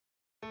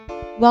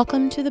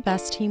Welcome to the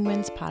Best Team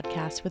Wins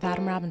podcast with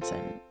Adam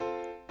Robinson.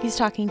 He's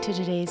talking to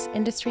today's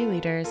industry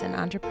leaders and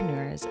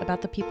entrepreneurs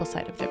about the people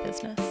side of their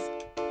business.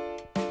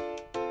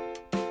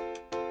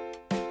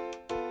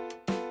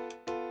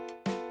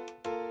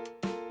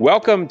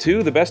 Welcome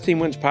to the Best Team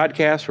Wins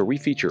podcast, where we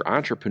feature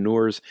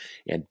entrepreneurs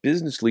and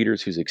business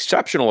leaders whose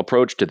exceptional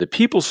approach to the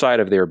people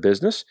side of their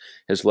business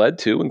has led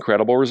to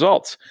incredible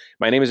results.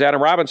 My name is Adam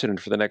Robinson,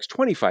 and for the next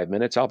 25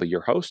 minutes, I'll be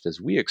your host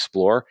as we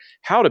explore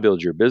how to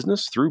build your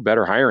business through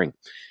better hiring.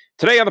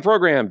 Today on the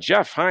program,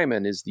 Jeff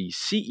Hyman is the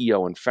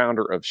CEO and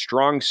founder of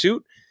Strong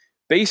Suit.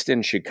 Based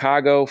in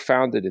Chicago,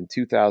 founded in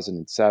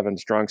 2007,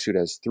 Strong Suit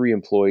has 3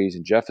 employees,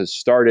 and Jeff has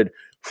started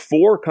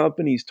 4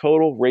 companies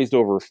total, raised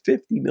over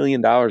 $50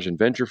 million in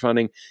venture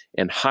funding,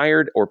 and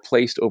hired or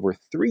placed over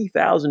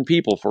 3,000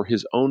 people for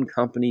his own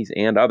companies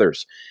and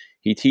others.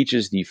 He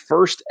teaches the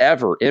first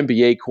ever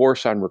MBA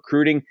course on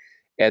recruiting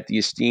at the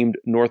esteemed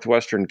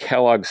Northwestern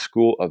Kellogg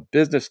School of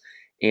Business,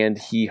 and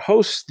he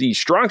hosts the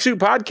Strong Suit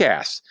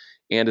podcast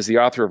and is the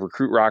author of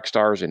Recruit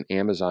Rockstars, an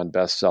Amazon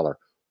bestseller.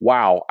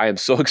 Wow, I am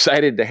so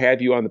excited to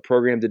have you on the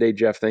program today,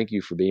 Jeff. Thank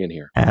you for being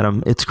here.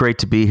 Adam, it's great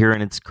to be here,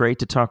 and it's great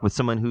to talk with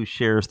someone who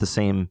shares the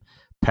same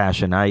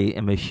passion. I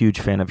am a huge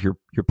fan of your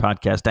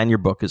podcast and your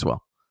book as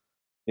well.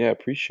 Yeah, I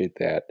appreciate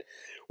that.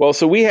 Well,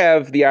 so we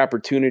have the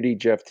opportunity,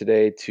 Jeff,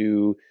 today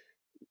to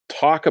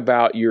talk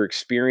about your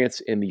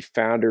experience in the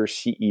founder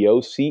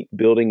CEO seat,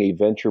 building a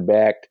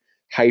venture-backed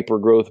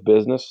hyper-growth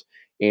business.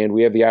 And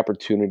we have the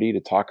opportunity to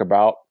talk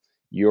about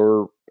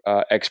your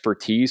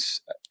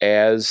expertise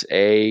as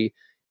an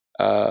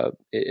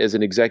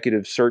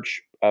executive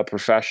search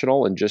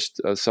professional and just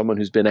someone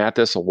who's been at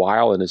this a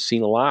while and has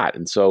seen a lot.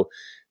 And so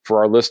for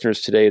our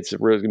listeners today, it's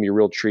really going to be a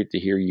real treat to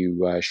hear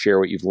you share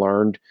what you've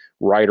learned,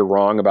 right or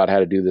wrong, about how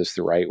to do this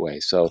the right way.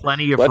 So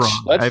plenty of wrong.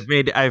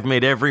 I've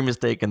made every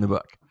mistake in the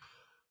book.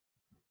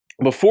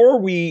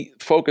 Before we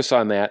focus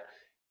on that,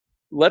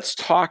 let's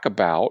talk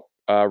about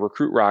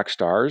Recruit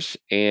Rockstars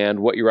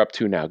and what you're up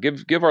to now.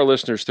 Give our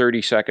listeners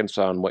 30 seconds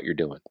on what you're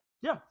doing.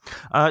 Yeah.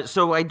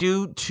 So I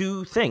do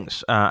 2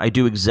 things. I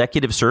do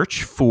executive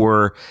search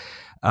for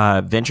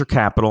venture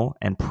capital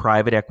and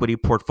private equity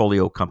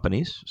portfolio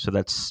companies. So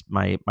that's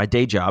my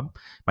day job.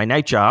 My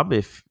night job,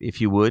 if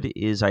you would,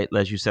 is,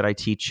 as you said, I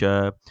teach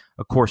a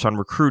course on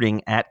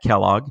recruiting at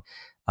Kellogg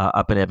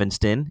up in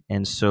Evanston.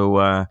 And so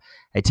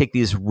I take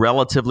these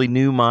relatively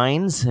new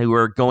minds who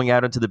are going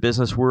out into the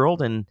business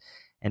world and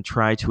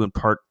try to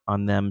impart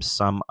on them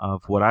some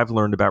of what I've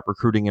learned about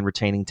recruiting and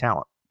retaining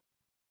talent.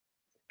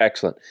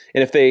 Excellent.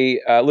 And if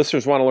they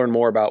listeners want to learn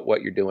more about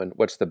what you're doing,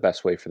 what's the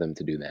best way for them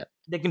to do that?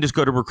 They can just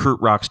go to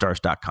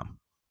recruitrockstars.com.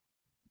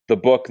 The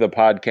book, the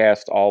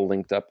podcast, all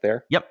linked up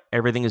there? Yep.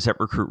 Everything is at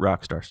Recruit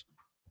Rockstars.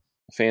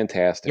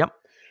 Fantastic. Yep.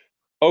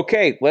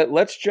 Okay.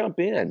 Let's jump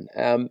in.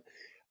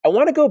 I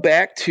want to go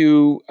back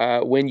to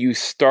when you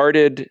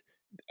started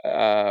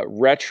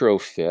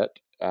Retrofit,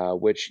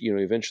 which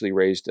eventually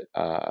raised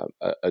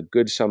a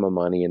good sum of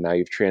money, and now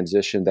you've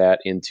transitioned that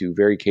into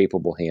very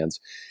capable hands.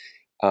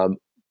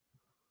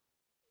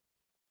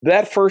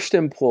 That first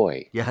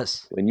employee,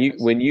 yes, when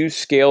you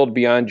scaled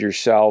beyond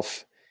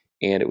yourself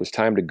and it was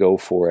time to go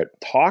for it,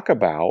 talk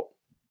about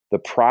the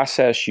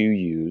process you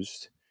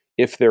used,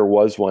 if there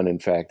was one, in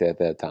fact, at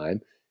that time,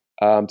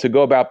 to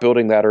go about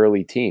building that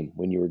early team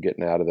when you were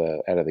getting out of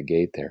the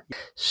gate there.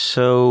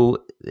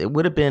 So it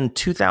would have been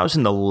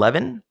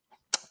 2011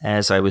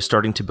 as I was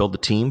starting to build the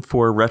team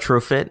for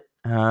Retrofit,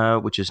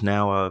 which is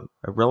now a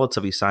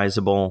relatively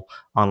sizable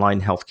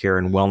online healthcare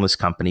and wellness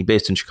company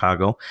based in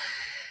Chicago.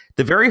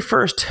 The very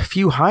first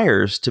few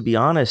hires, to be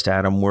honest,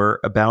 Adam,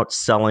 were about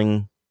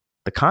selling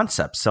the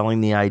concept,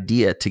 selling the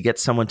idea. To get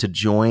someone to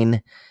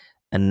join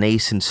a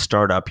nascent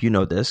startup, you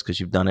know this because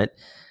you've done it,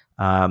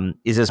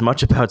 is as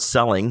much about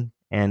selling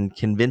and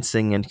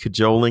convincing and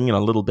cajoling and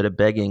a little bit of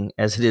begging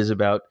as it is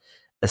about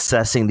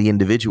assessing the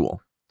individual.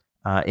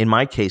 In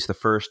my case, the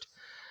first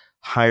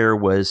hire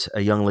was a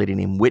young lady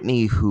named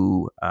Whitney,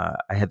 who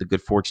I had the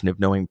good fortune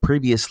of knowing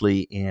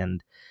previously,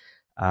 and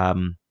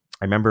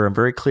I remember, I'm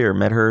very clear,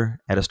 met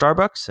her at a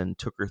Starbucks and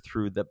took her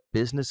through the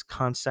business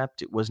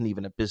concept. It wasn't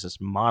even a business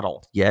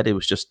model yet. It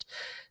was just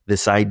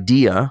this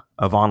idea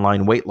of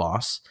online weight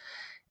loss.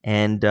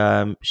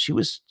 And she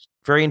was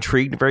very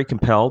intrigued, very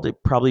compelled.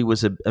 It probably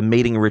was a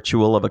mating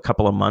ritual of a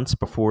couple of months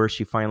before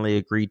she finally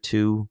agreed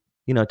to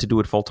do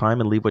it full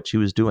time and leave what she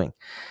was doing.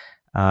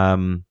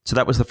 So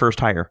that was the first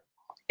hire.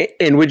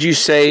 And would you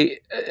say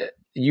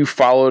you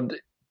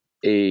followed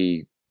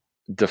a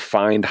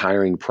defined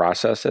hiring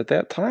process at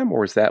that time, or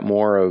was that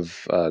more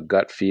of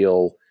gut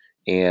feel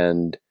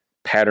and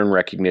pattern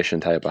recognition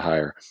type of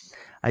hire?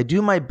 I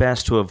do my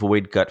best to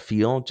avoid gut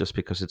feel just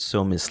because it's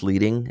so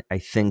misleading. I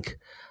think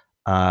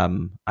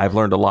I've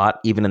learned a lot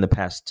even in the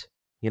past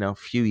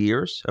few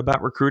years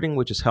about recruiting,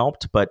 which has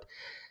helped, but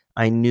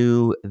I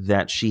knew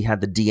that she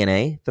had the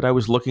DNA that I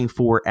was looking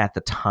for at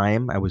the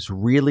time. I was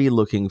really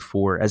looking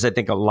for, as I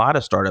think a lot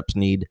of startups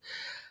need,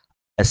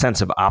 a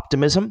sense of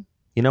optimism.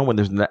 When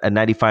there's a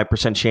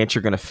 95% chance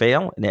you're going to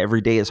fail and every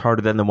day is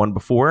harder than the one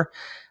before,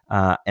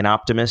 an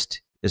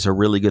optimist is a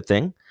really good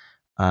thing.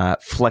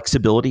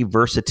 Flexibility,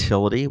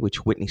 versatility,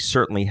 which Whitney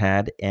certainly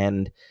had,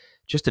 and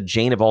just a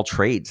Jane of all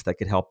trades that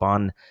could help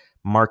on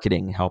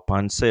marketing, help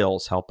on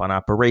sales, help on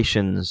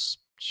operations.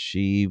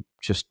 She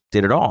just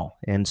did it all.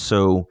 And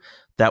so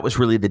that was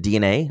really the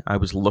DNA I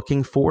was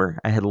looking for.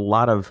 I had a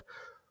lot of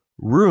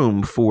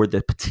room for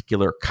the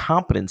particular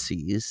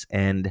competencies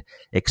and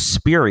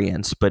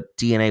experience, but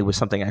DNA was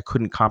something I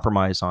couldn't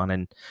compromise on.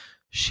 And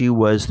she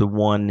was the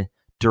one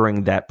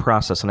during that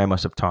process. And I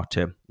must have talked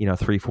to,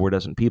 3-4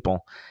 dozen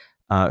people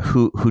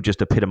who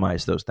just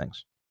epitomized those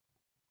things.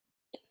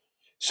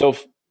 So,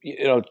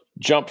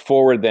 jump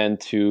forward then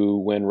to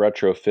when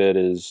Retrofit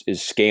is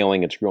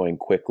scaling, it's growing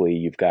quickly.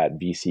 You've got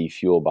VC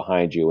fuel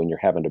behind you, and you're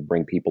having to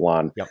bring people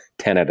on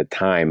 10 at a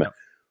time. Yep.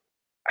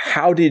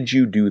 How did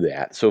you do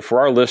that? So for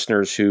our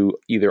listeners who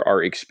either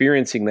are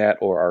experiencing that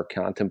or are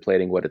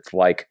contemplating what it's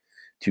like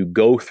to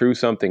go through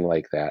something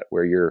like that,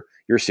 where your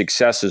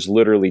success is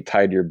literally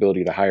tied to your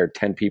ability to hire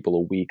 10 people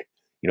a week,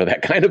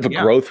 that kind of a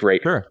growth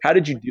rate. Sure.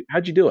 How'd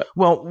you do it?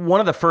 Well, one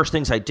of the first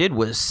things I did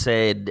was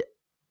said,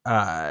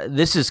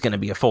 this is going to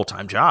be a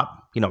full-time job,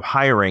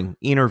 hiring,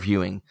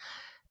 interviewing,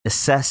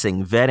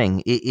 assessing,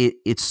 vetting.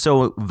 It's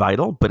so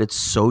vital, but it's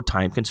so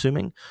time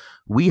consuming.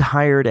 We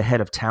hired a head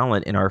of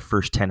talent in our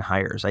first 10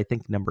 hires. I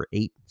think number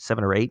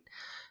 7 or 8,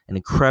 an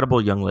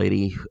incredible young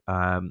lady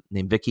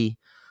named Vicky,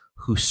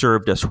 who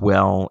served us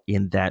well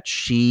in that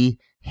she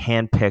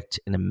handpicked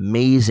an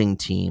amazing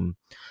team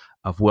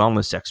of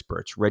wellness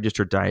experts,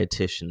 registered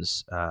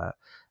dietitians,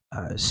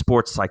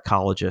 sports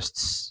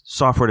psychologists,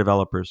 software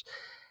developers,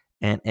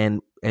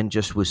 and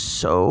just was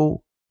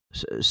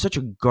such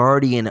a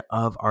guardian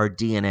of our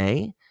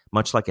DNA,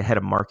 much like a head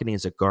of marketing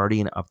is a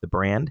guardian of the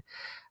brand.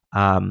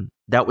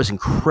 That was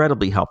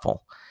incredibly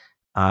helpful.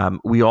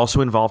 We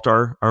also involved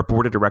our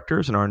board of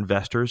directors and our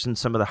investors in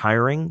some of the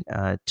hiring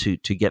to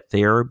get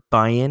their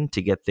buy-in,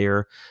 to get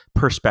their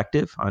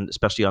perspective on,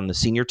 especially on the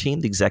senior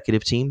team, the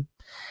executive team.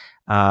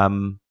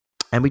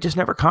 And we just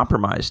never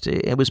compromised.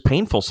 It was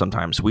painful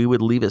sometimes. We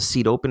would leave a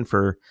seat open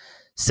for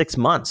 6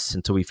 months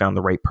until we found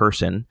the right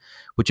person,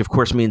 which of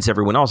course means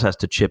everyone else has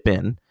to chip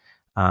in.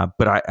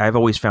 But I've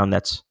always found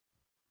that's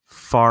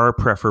far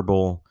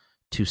preferable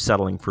to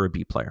settling for a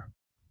B player.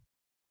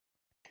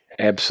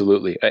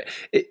 Absolutely.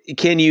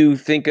 Can you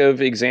think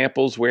of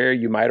examples where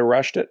you might have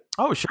rushed it?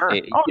 Oh, sure.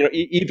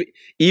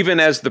 Even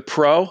as the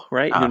pro,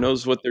 right? Who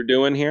knows what they're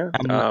doing here?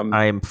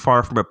 I am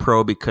far from a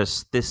pro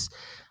because this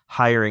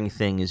hiring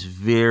thing is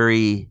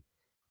very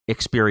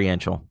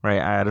experiential,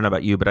 right? I don't know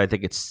about you, but I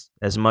think it's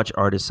as much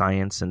art as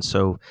science. And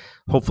so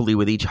hopefully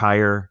with each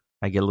hire,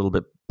 I get a little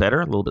bit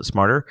better, a little bit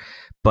smarter.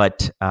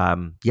 But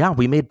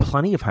we made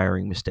plenty of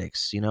hiring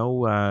mistakes,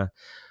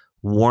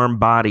 warm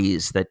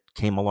bodies that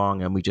came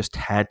along and we just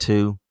had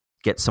to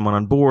get someone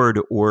on board,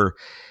 or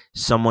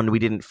someone we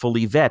didn't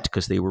fully vet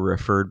because they were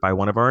referred by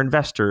one of our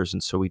investors.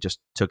 And so we just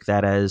took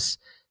that as,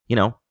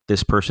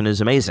 this person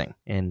is amazing.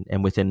 And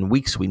within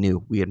weeks, we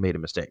knew we had made a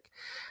mistake.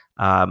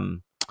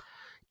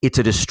 It's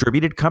a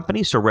distributed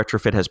company, so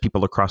Retrofit has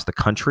people across the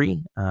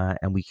country,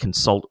 and we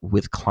consult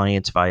with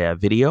clients via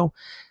video.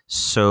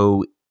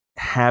 So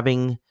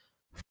having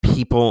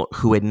people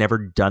who had never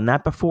done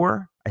that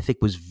before, I think,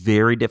 was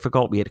very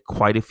difficult. We had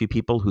quite a few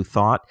people who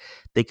thought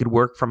they could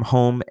work from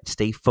home,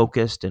 stay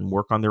focused, and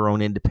work on their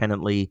own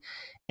independently.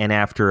 And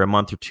after a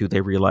month or two,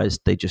 they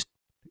realized they just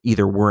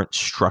either weren't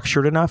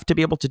structured enough to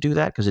be able to do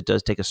that, because it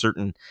does take a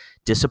certain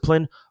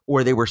discipline,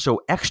 or they were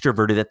so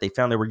extroverted that they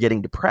found they were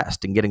getting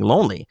depressed and getting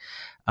lonely.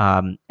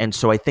 And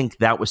so I think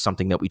that was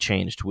something that we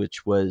changed,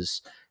 which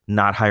was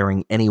not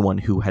hiring anyone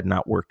who had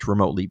not worked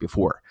remotely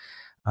before.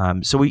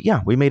 So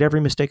we made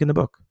every mistake in the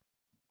book.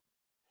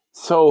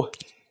 So,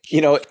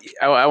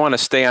 I want to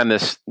stay on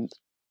this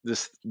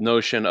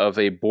notion of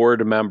a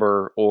board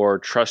member or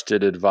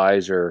trusted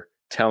advisor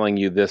telling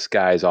you this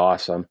guy's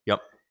awesome.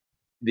 Yep.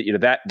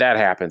 That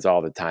happens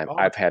all the time.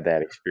 I've had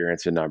that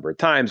experience a number of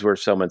times where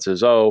someone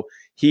says, "Oh,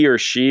 he or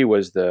she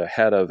was the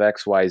head of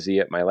XYZ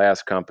at my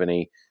last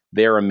company.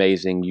 They're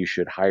amazing. You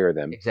should hire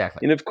them." Exactly.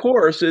 And of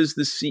course, as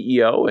the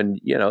CEO, and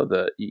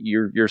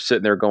you're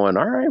sitting there going,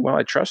 "All right, well,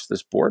 I trust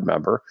this board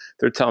member.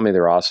 They're telling me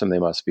they're awesome. They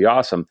must be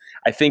awesome."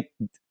 I think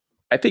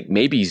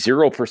maybe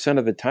 0%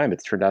 of the time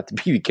it's turned out to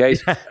be the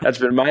case. That's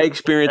been my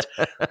experience.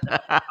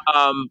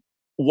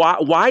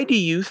 Why do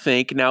you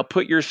think, now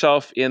put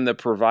yourself in the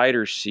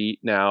provider's seat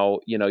now,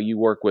 you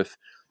work with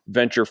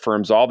venture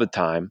firms all the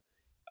time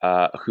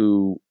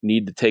who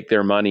need to take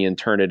their money and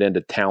turn it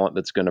into talent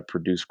that's going to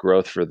produce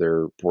growth for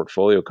their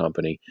portfolio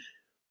company.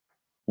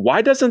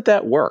 Why doesn't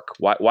that work?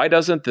 Why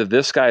doesn't the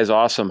 "this guy's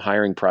awesome"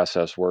 hiring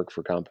process work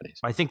for companies?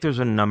 I think there's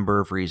a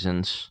number of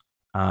reasons.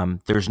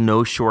 There's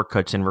no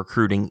shortcuts in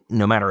recruiting,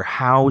 no matter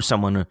how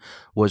someone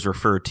was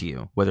referred to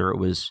you, whether it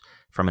was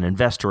from an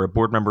investor, a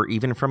board member,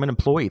 even from an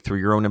employee through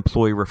your own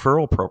employee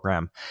referral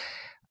program.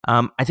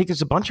 I think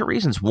there's a bunch of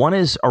reasons. One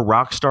is a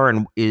rock star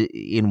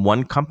in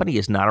one company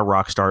is not a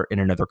rock star in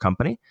another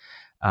company.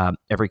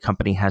 Every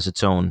company has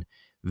its own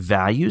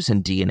values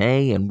and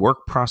DNA and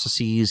work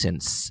processes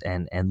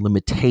and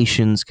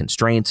limitations,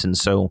 constraints. And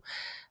so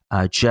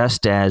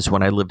just as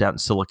when I lived out in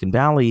Silicon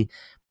Valley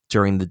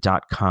during the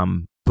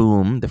dot-com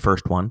boom, the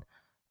first one,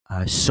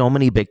 so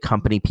many big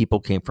company people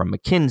came from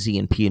McKinsey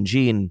and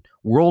P&G and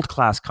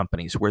world-class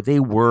companies where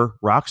they were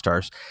rock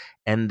stars,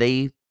 and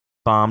they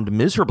bombed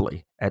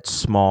miserably at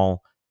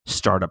small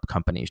startup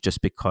companies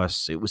just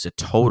because it was a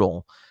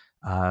total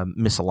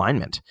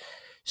misalignment.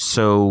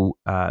 So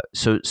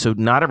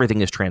not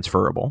everything is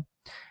transferable.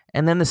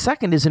 And then the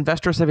second is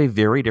investors have a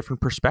very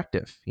different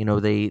perspective.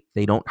 They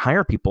don't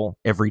hire people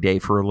every day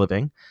for a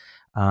living.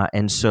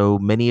 And so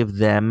many of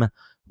them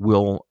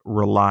will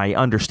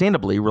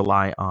understandably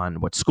rely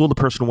on what school the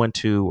person went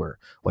to or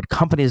what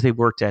companies they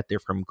worked at. They're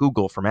from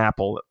Google, from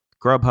Apple,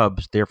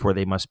 Grubhub, therefore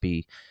they must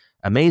be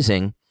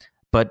amazing.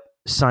 But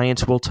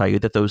science will tell you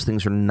that those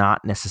things are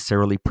not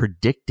necessarily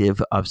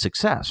predictive of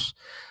success.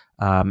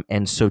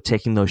 And so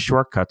taking those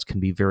shortcuts can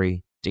be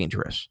very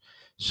dangerous.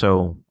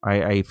 So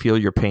I feel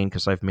your pain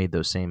because I've made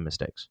those same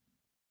mistakes.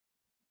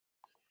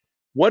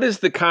 What is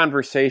the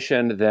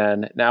conversation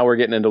then? Now we're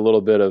getting into a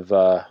little bit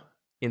of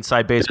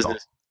inside baseball.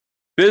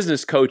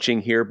 Business coaching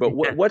here, but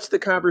what's the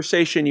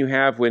conversation you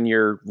have when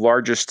your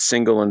largest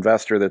single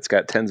investor that's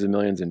got tens of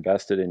millions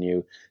invested in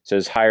you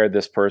says, hire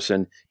this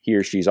person, he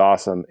or she's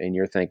awesome, and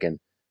you're thinking,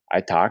 I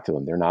talked to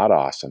them, they're not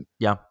awesome.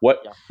 Yeah.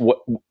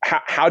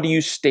 How do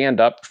you stand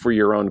up for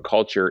your own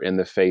culture in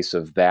the face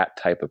of that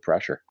type of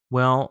pressure?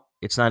 Well,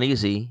 it's not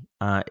easy.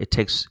 It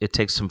takes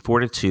some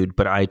fortitude,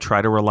 but I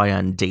try to rely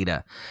on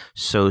data.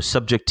 So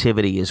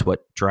subjectivity is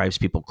what drives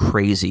people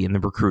crazy in the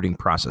recruiting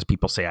process.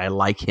 People say, I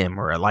like him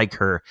or I like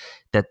her.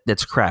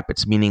 That's crap.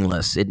 It's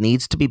meaningless. It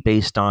needs to be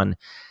based on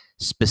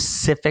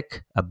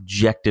specific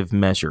objective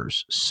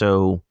measures.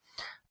 So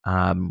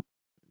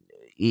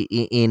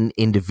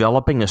in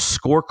developing a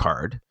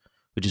scorecard,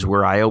 which is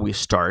where I always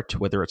start,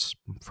 whether it's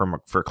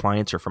for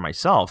clients or for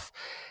myself,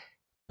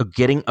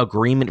 getting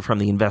agreement from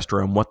the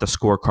investor on what the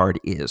scorecard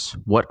is.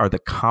 What are the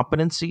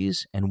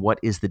competencies and what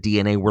is the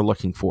DNA we're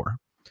looking for?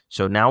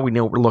 So now we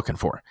know what we're looking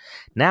for.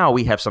 Now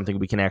we have something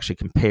we can actually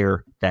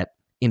compare that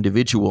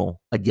individual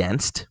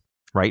against,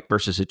 right?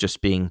 Versus it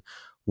just being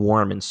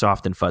warm and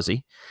soft and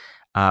fuzzy.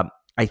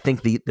 I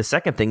think the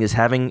second thing is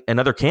having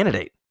another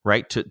candidate,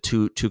 right?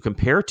 To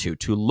compare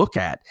to look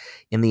at.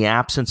 In the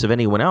absence of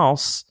anyone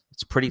else,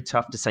 it's pretty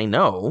tough to say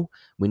no.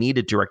 We need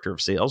a director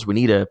of sales. We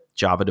need a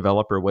Java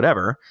developer,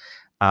 whatever.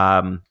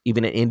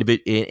 Even an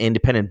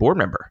independent board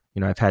member.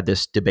 I've had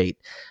this debate.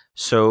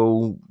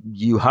 So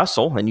you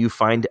hustle and you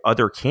find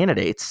other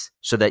candidates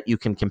so that you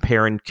can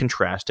compare and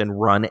contrast and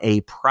run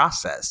a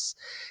process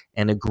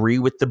and agree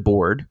with the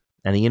board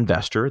and the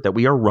investor that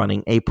we are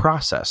running a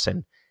process,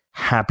 and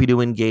happy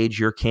to engage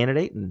your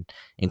candidate and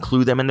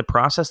include them in the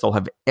process. They'll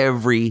have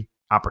every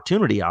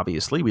opportunity,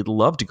 obviously. We'd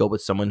love to go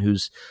with someone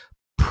who's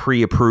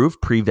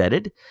pre-approved,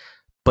 pre-vetted,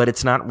 but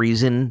it's not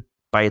reason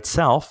by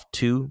itself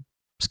to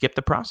skip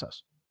the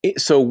process.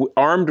 So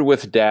armed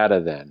with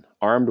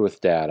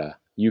data,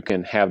 you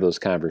can have those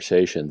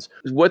conversations.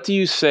 What do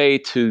you say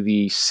to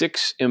the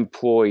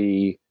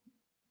 6-employee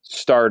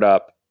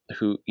startup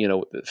who,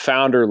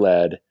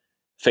 founder-led,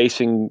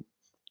 facing,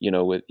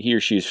 with he or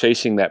she's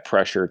facing that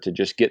pressure to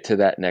just get to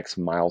that next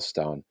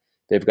milestone?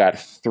 They've got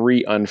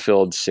 3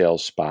 unfilled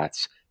sales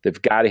spots.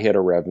 They've got to hit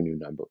a revenue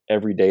number.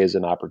 Every day is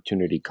an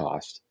opportunity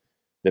cost.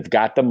 They've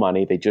got the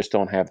money. They just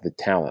don't have the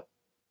talent.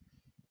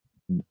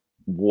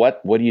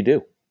 What do you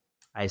do?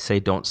 I say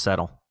don't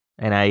settle.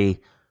 And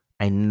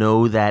I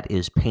know that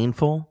is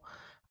painful.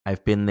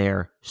 I've been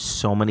there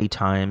so many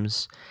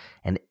times.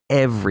 And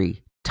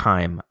every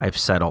time I've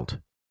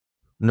settled,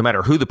 no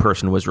matter who the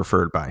person was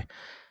referred by,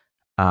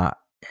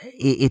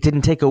 it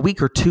didn't take a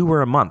week or 2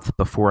 or a month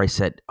before I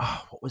said,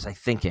 oh, what was I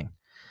thinking?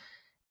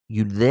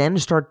 You then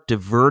start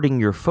diverting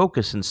your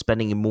focus and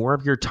spending more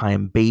of your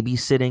time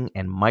babysitting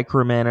and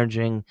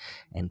micromanaging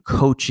and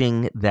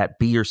coaching that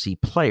B or C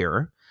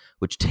player,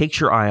 which takes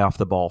your eye off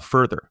the ball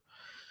further.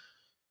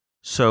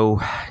 So,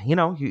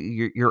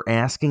 you're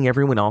asking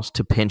everyone else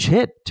to pinch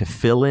hit, to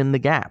fill in the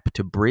gap,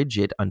 to bridge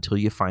it until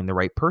you find the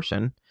right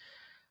person.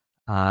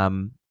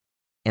 And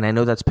I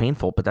know that's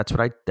painful, but that's what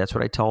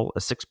I tell a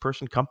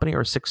 6-person company or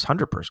a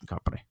 600-person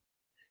company.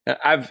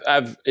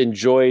 I've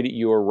enjoyed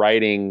your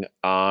writing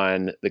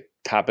on the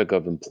topic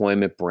of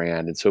employment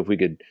brand, and so if we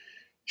could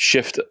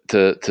shift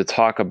to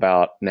talk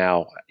about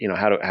now,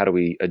 how do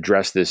we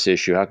address this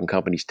issue? How can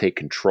companies take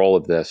control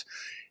of this?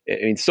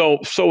 I mean, so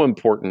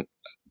important,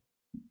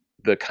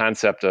 the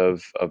concept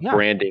of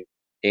branding,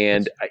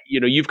 and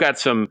you've got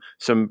some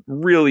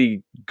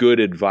really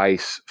good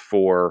advice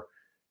for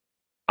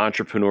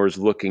entrepreneurs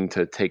looking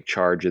to take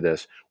charge of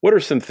this. What are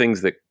some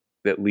things that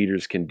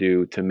leaders can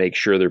do to make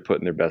sure they're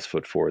putting their best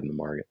foot forward in the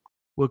market?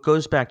 Well, it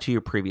goes back to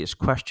your previous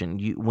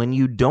question. When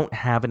you don't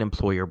have an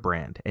employer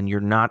brand and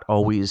you're not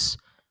always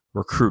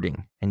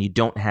recruiting and you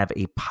don't have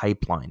a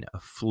pipeline, a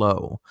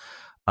flow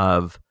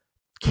of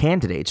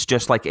candidates,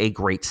 just like a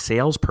great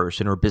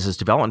salesperson or business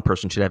development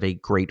person should have a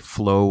great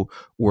flow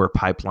or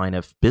pipeline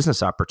of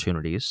business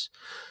opportunities,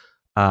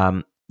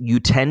 you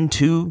tend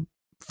to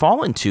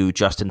fall into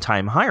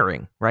just-in-time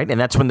hiring, right? And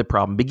that's when the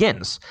problem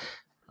begins.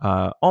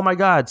 Oh my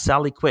God,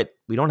 Sally quit.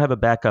 We don't have a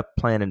backup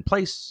plan in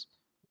place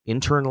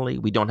internally.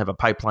 We don't have a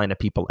pipeline of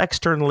people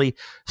externally.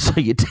 So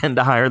you tend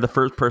to hire the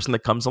first person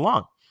that comes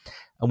along.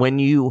 And when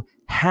you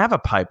have a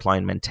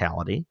pipeline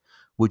mentality,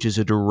 which is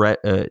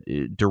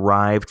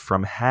derived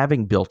from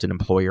having built an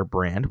employer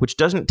brand, which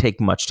doesn't take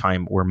much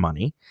time or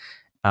money,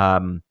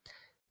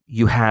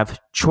 you have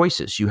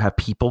choices. You have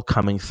people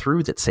coming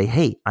through that say,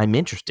 hey, I'm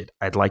interested.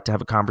 I'd like to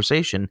have a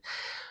conversation.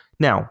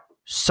 Now,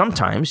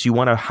 sometimes you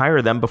want to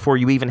hire them before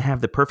you even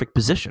have the perfect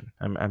position.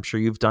 I'm sure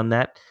you've done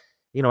that,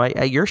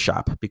 at your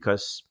shop,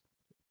 because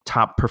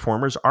top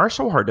performers are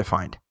so hard to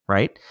find,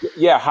 right?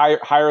 Yeah,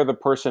 hire the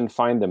person,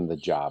 find them the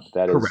job.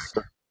 That Correct.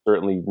 is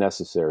certainly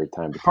necessary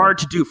time to time. Hard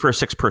to do for a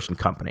 6-person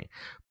company,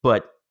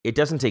 but it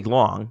doesn't take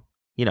long,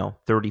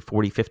 30,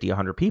 40, 50,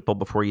 100 people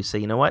before you say,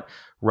 you know what?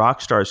 Rock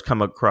stars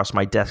come across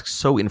my desk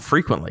so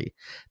infrequently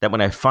that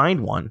when I find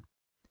one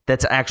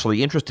that's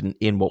actually interested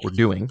in what we're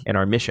doing and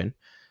our mission,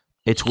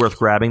 it's worth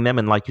grabbing them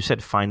and, like you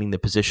said, finding the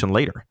position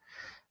later.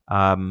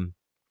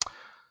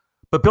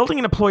 But building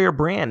an employer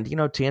brand,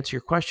 to answer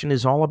your question,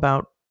 is all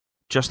about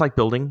just like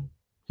building,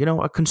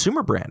 a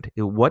consumer brand.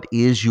 What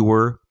is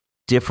your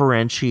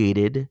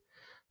differentiated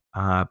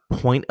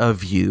point of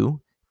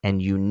view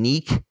and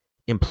unique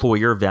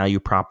employer value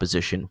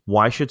proposition?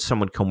 Why should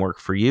someone come work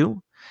for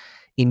you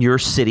in your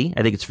city?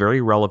 I think it's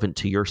very relevant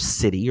to your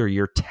city or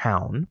your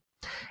town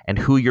and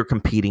who your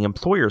competing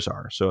employers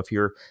are. So if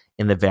you're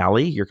in the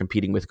Valley, you're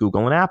competing with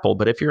Google and Apple.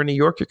 But if you're in New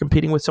York, you're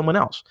competing with someone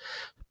else.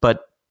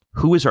 But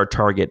who is our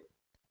target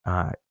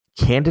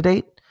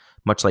candidate?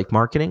 Much like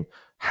marketing,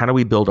 how do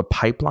we build a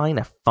pipeline,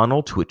 a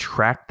funnel to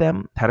attract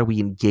them? How do we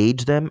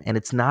engage them? And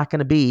it's not going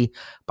to be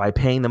by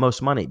paying the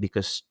most money,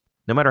 because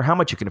no matter how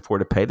much you can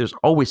afford to pay, there's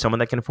always someone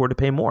that can afford to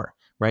pay more,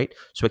 right?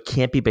 So it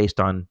can't be based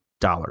on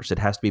dollars. It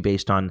has to be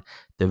based on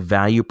the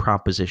value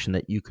proposition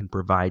that you can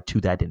provide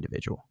to that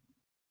individual.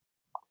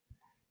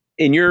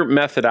 In your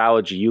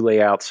methodology, you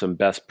lay out some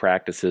best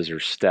practices or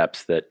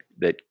steps that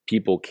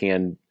people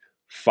can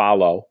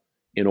follow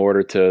in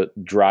order to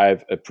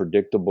drive a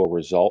predictable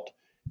result.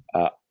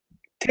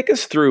 Take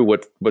us through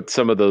what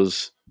some of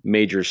those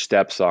major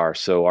steps are,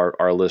 so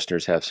our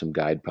listeners have some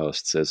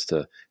guideposts as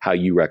to how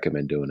you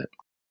recommend doing it.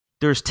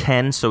 There's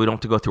 10, so we don't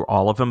have to go through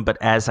all of them. But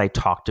as I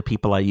talk to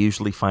people, I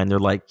usually find they're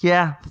like,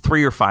 yeah,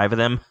 3 or 5 of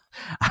them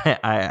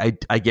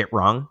I get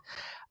wrong.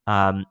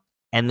 And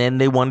then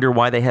they wonder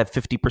why they have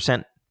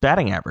 50%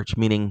 batting average,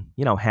 meaning,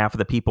 half of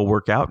the people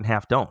work out and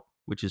half don't,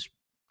 which is,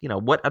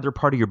 what other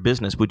part of your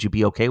business would you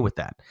be okay with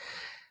that?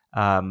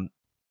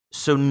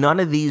 So none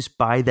of these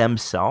by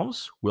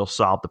themselves will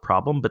solve the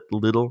problem, but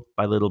little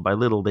by little by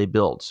little they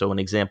build. So an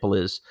example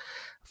is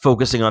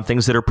focusing on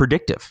things that are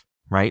predictive,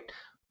 right?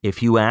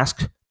 If you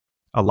ask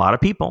a lot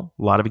of people,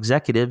 a lot of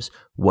executives,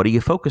 what do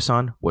you focus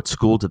on? What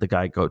school did the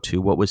guy go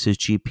to? What was his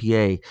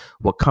GPA?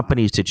 What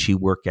companies did she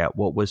work at?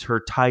 What was her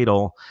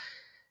title?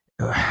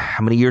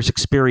 How many years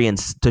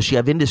experience? Does she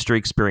have industry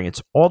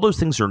experience? All those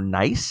things are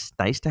nice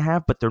to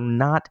have, but they're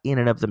not in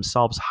and of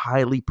themselves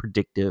highly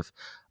predictive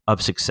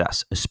of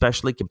success,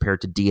 especially compared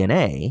to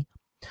DNA,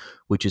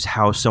 which is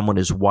how someone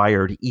is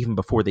wired even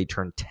before they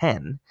turn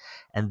 10.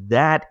 And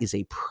that is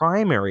a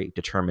primary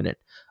determinant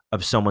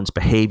of someone's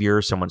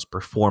behavior, someone's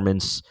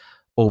performance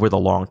over the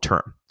long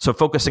term. So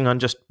focusing on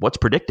just what's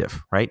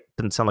predictive, right?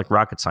 Doesn't sound like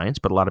rocket science,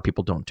 but a lot of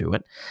people don't do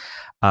it.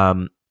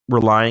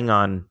 Relying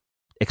on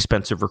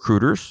expensive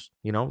recruiters,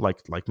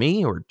 like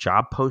me, or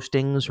job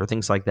postings or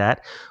things like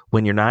that,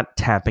 when you're not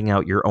tapping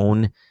out your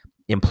own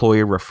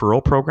employer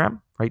referral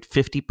program, right?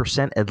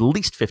 50%, at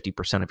least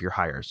 50% of your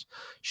hires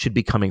should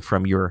be coming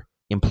from your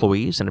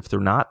employees. And if they're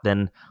not,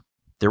 then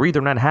they're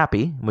either not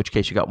happy, in which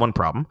case you got one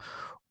problem,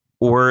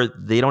 or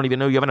they don't even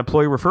know you have an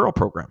employee referral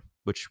program,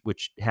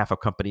 which half of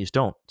companies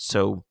don't.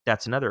 So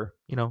that's another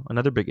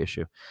big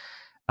issue.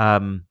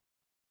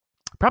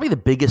 Probably the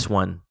biggest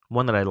one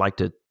that I like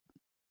to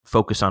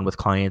focus on with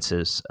clients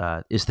is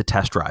the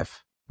test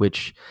drive,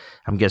 which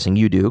I'm guessing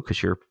you do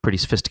because you're pretty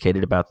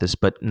sophisticated about this,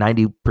 but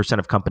 90%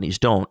 of companies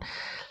don't.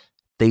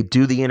 They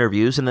do the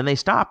interviews and then they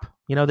stop.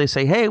 They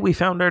say, hey, we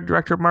found our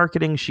director of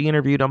marketing. She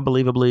interviewed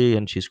unbelievably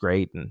and she's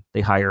great. And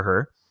they hire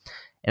her.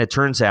 And it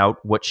turns out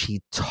what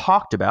she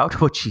talked about,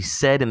 what she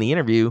said in the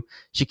interview,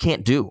 she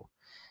can't do.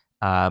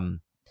 And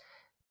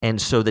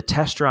so the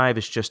test drive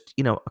is just,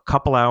 a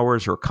couple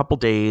hours or a couple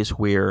days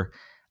where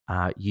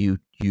you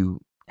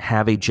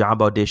have a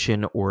job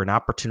audition or an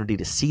opportunity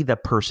to see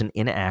that person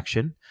in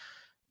action.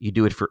 You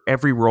do it for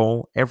every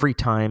role, every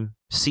time,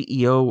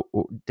 CEO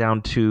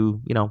down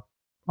to,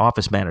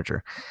 office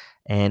manager.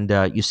 And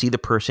you see the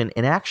person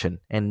in action.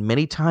 And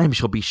many times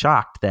you'll be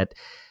shocked that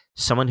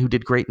someone who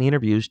did great in the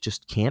interviews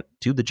just can't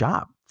do the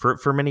job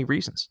for many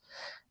reasons.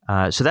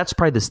 So that's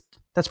probably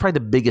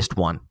the biggest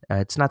one.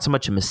 It's not so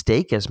much a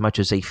mistake as much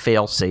as a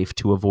fail-safe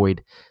to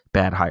avoid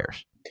bad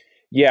hires.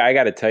 Yeah, I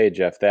got to tell you,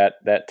 Jeff,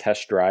 that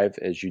test drive,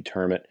 as you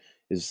term it,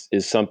 is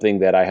something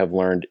that I have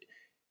learned.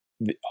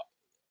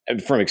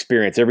 from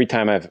experience, every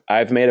time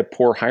I've made a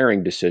poor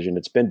hiring decision,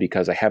 it's been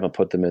because I haven't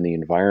put them in the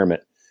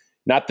environment,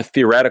 not the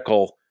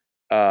theoretical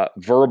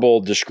verbal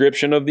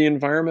description of the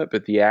environment,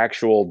 but the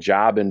actual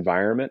job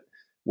environment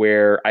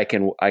where I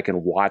can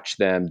watch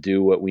them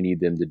do what we need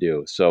them to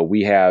do. So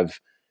we have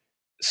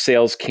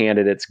sales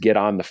candidates get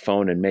on the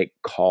phone and make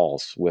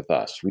calls with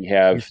us. We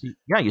have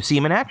you see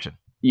them in action.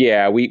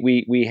 Yeah,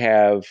 we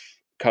have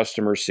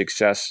customer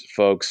success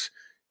folks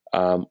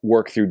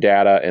work through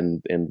data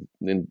and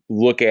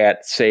look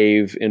at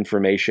save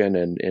information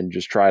and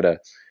just try to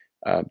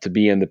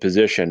be in the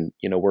position.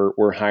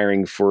 We're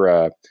hiring for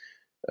a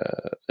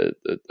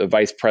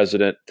vice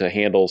president to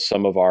handle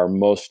some of our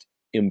most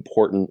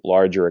important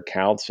larger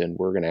accounts, and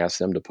we're going to ask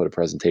them to put a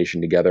presentation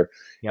together,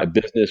 a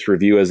business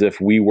review as if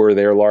we were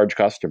their large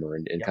customer,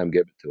 and come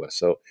give it to us.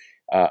 So,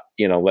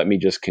 let me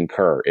just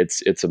concur.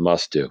 It's a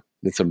must do.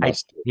 It's a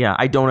must do.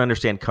 I don't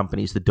understand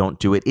companies that don't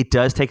do it. It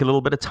does take a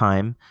little bit of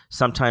time.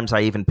 Sometimes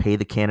I even pay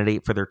the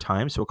candidate for their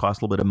time, so it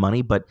costs a little bit of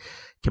money. But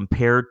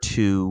compared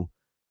to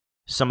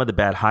some of the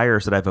bad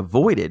hires that I've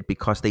avoided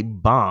because they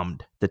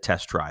bombed the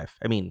test drive,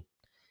 I mean,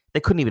 they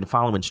couldn't even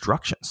follow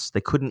instructions.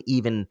 They couldn't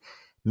even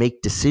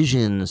make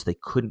decisions.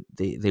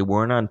 They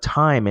weren't on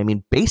time. I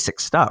mean, basic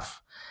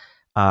stuff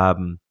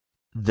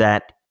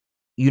that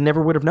you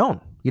never would have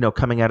known,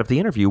 coming out of the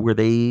interview where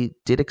they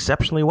did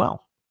exceptionally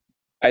well.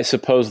 I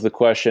suppose the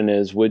question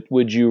is,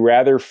 would you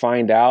rather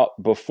find out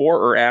before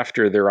or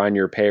after they're on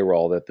your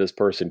payroll that this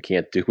person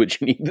can't do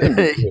what you need them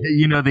to do?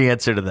 You know the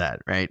answer to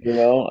that, right?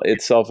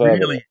 It's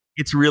self-evident.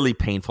 It's really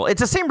painful.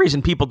 It's the same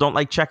reason people don't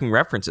like checking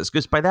references,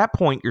 because by that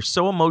point, you're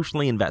so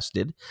emotionally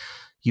invested.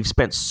 You've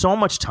spent so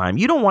much time.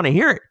 You don't want to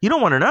hear it. You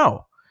don't want to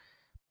know.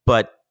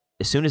 But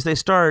as soon as they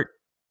start,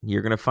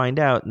 you're going to find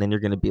out, and then you're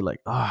going to be like,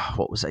 oh,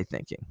 what was I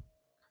thinking?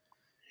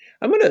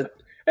 I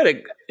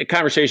had a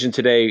conversation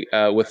today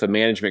with a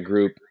management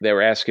group. They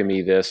were asking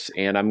me this,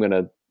 and I'm going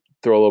to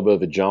throw a little bit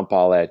of a jump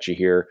ball at you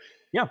here.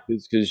 Yeah.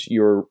 Because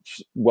you're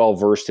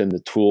well-versed in the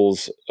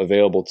tools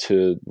available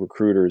to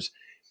recruiters.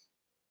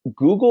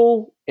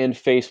 Google and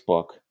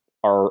Facebook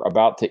are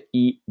about to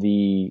eat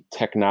the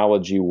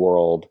technology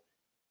world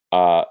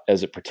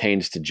as it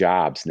pertains to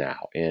jobs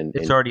now. And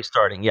it's already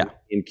starting,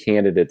 in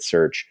candidate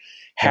search.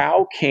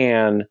 How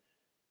can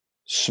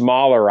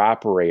smaller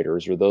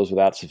operators or those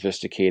without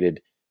sophisticated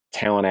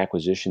talent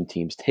acquisition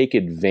teams take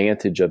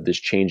advantage of this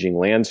changing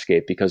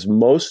landscape? Because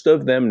most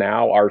of them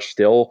now are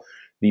still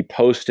the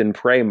post and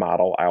pray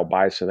model. I'll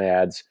buy some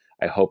ads,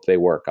 I hope they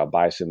work. I'll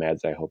buy some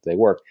ads, I hope they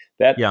work.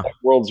 That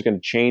world's going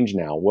to change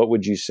now. What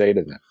would you say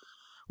to them?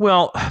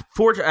 Well,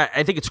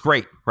 I think it's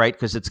great, right?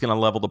 Because it's going to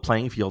level the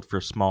playing field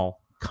for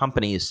small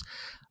companies.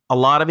 A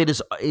lot of it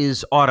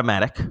is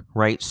automatic,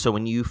 right? So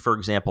when you, for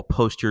example,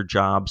 post your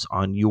jobs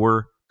on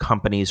your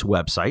company's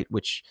website,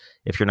 which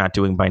if you're not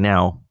doing by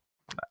now,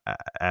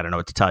 I don't know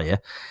what to tell you,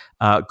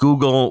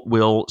 Google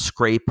will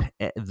scrape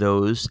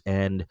those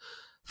and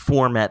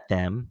format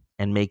them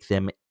and make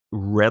them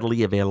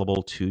readily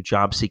available to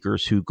job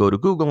seekers who go to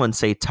Google and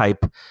say,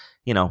 type,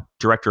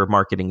 director of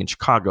marketing in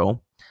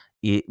Chicago.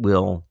 It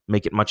will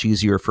make it much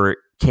easier for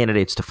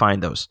candidates to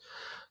find those.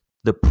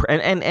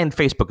 And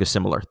Facebook is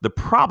similar. The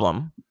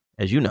problem,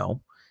 as you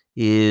know,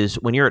 is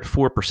when you're at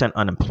 4%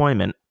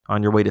 unemployment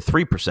on your way to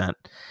 3%,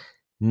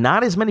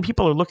 not as many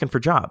people are looking for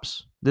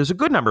jobs. There's a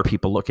good number of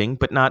people looking,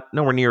 but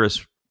nowhere near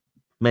as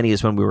many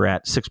as when we were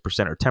at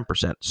 6% or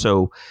 10%.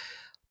 So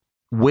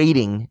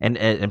waiting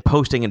and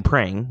posting and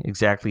praying,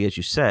 exactly as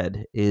you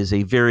said, is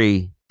a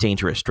very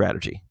dangerous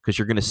strategy because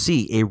you're going to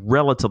see a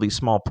relatively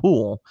small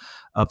pool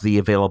of the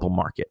available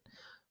market.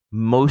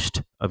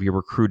 Most of your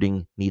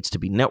recruiting needs to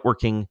be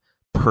networking,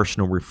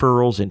 personal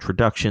referrals,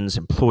 introductions,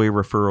 employee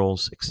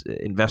referrals,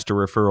 investor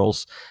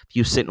referrals. If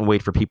you sit and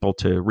wait for people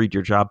to read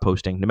your job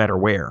posting, no matter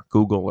where,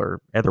 Google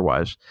or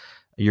otherwise,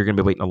 you're going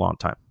to be waiting a long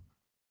time.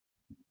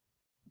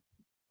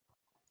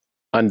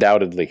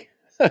 Undoubtedly.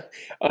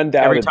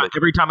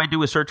 Every time I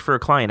do a search for a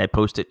client, I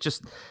post it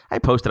on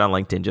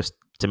LinkedIn just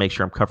to make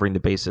sure I'm covering the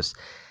basis.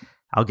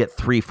 I'll get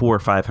 300, 400,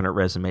 500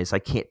 resumes. I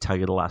can't tell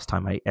you the last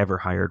time I ever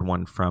hired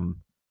one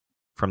from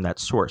that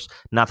source.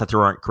 Not that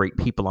there aren't great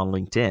people on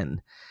LinkedIn,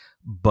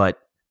 but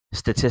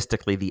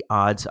statistically, the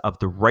odds of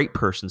the right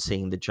person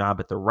seeing the job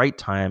at the right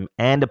time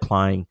and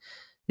applying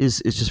is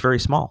just very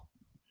small.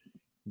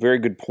 Very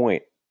good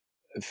point.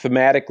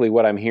 Thematically,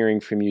 what I'm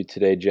hearing from you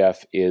today,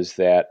 Jeff, is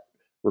that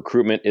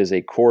recruitment is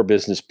a core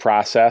business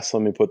process.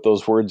 Let me put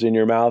those words in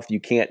your mouth. You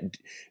can't,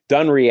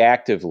 done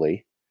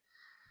reactively,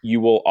 you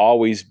will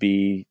always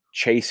be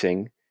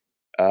chasing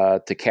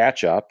to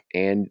catch up,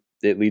 and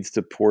it leads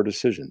to poor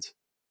decisions.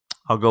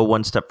 I'll go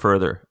one step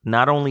further.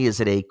 Not only is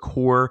it a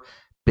core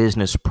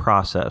business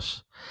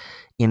process,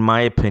 in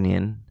my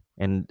opinion,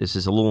 and this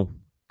is a little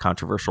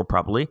controversial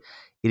probably,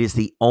 it is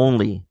the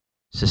only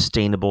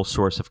sustainable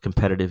source of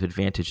competitive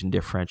advantage and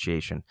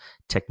differentiation.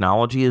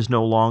 Technology is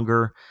no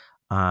longer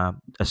a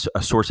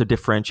source of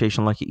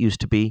differentiation like it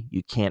used to be.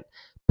 You can't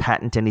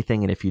patent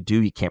anything, and if you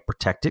do, you can't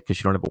protect it because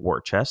you don't have a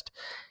war chest.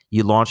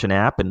 You launch an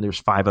app, and there's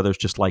 5 others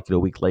just like it a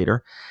week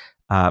later.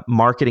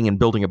 Marketing and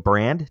building a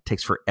brand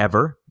takes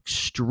forever,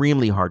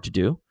 extremely hard to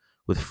do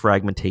with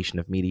fragmentation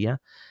of media.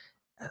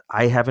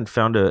 I haven't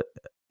found a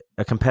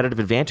competitive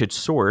advantage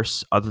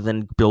source other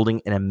than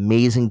building an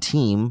amazing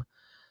team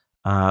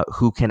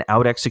who can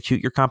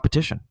out-execute your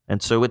competition.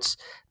 And so it's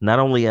not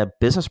only a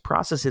business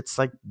process, it's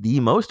like the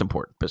most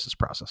important business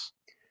process.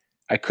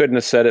 I couldn't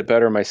have said it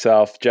better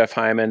myself. Jeff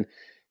Hyman,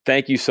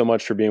 thank you so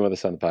much for being with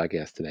us on the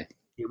podcast today.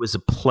 It was a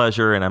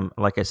pleasure. And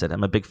like I said,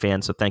 I'm a big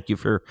fan. So thank you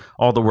for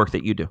all the work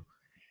that you do.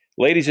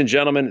 Ladies and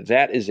gentlemen,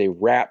 that is a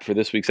wrap for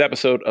this week's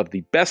episode of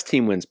the Best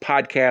Team Wins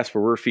podcast,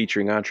 where we're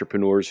featuring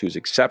entrepreneurs whose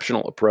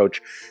exceptional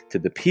approach to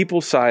the people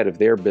side of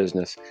their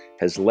business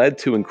has led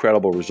to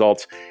incredible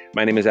results.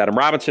 My name is Adam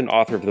Robinson,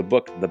 author of the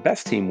book, The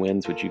Best Team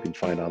Wins, which you can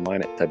find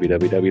online at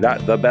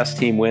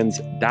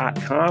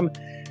www.thebestteamwins.com.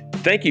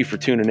 Thank you for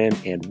tuning in,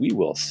 and we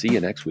will see you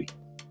next week.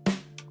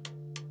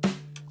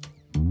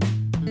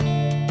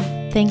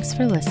 Thanks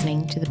for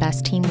listening to the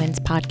Best Team Wins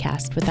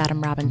podcast with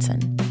Adam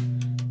Robinson.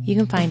 You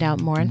can find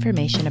out more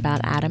information about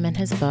Adam and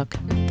his book,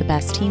 The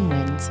Best Team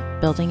Wins,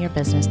 Building Your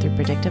Business Through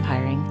Predictive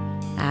Hiring,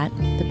 at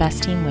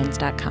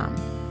thebestteamwins.com.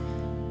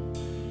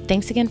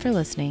 Thanks again for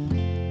listening,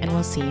 and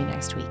we'll see you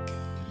next week.